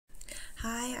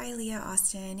Hi, ILEA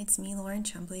Austin. It's me, Lauren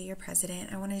Chumbley, your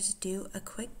president. I wanted to do a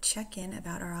quick check-in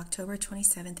about our October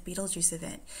 27th Beetlejuice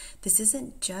event. This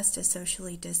isn't just a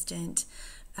socially distant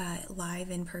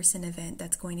live in-person event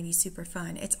that's going to be super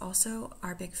fun. It's also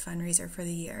our big fundraiser for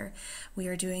the year. We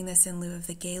are doing this in lieu of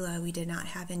the gala we did not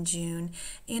have in June,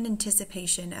 in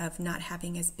anticipation of not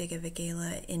having as big of a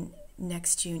gala in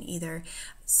next June either.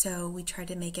 So we tried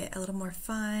to make it a little more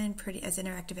fun, pretty as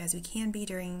interactive as we can be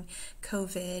during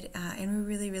COVID, and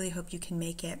we really hope you can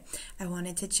make it. I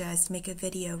wanted to just make a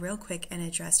video real quick and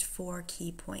address 4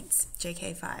 key points.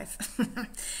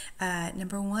 JK5.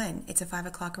 Number 1, it's a 5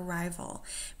 o'clock arrival,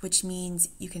 which means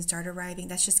you can start arriving.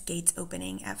 That's just gates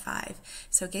opening at 5.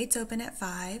 So gates open at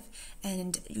 5,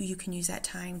 and you can use that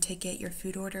time to get your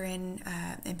food order in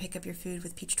and pick up your food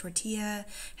with peach tortilla,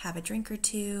 have a drink or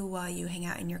two while you hang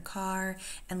out in your car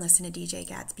and listen to DJ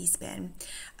Gatsby spin.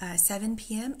 7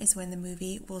 p.m. is when the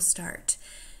movie will start.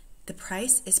 The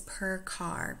price is per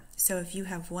car. So if you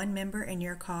have 1 member in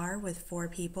your car with 4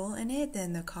 people in it,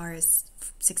 then the car is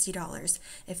 $60.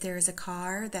 If there is a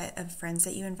car of friends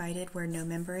that you invited where no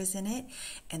member is in it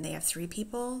and they have 3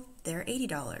 people, they're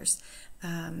 $80.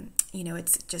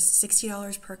 It's just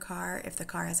 $60 per car if the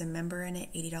car has a member in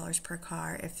it, $80 per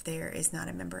car if there is not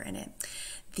a member in it.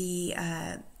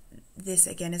 This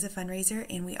again is a fundraiser,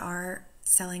 and we are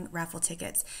selling raffle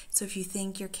tickets. So if you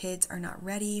think your kids are not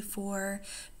ready for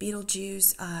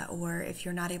Beetlejuice, or if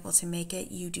you're not able to make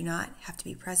it, you do not have to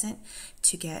be present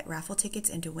to get raffle tickets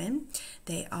and to win.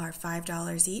 They are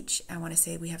 $5 each. I want to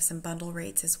say we have some bundle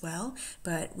rates as well,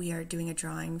 but we are doing a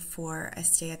drawing for a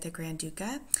stay at the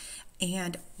Granduca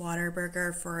and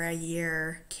Whataburger for a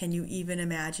year. Can you even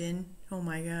imagine? Oh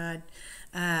my God.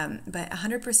 But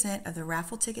 100% of the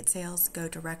raffle ticket sales go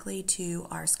directly to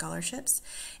our scholarships,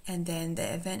 and then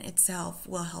the event itself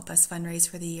will help us fundraise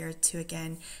for the year to,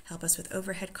 again, help us with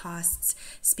overhead costs,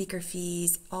 speaker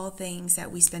fees, all things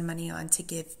that we spend money on to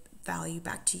give value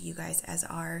back to you guys as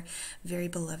our very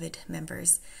beloved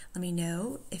members. Let me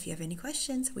know if you have any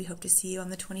questions. We hope to see you on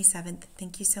the 27th.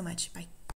 Thank you so much. Bye.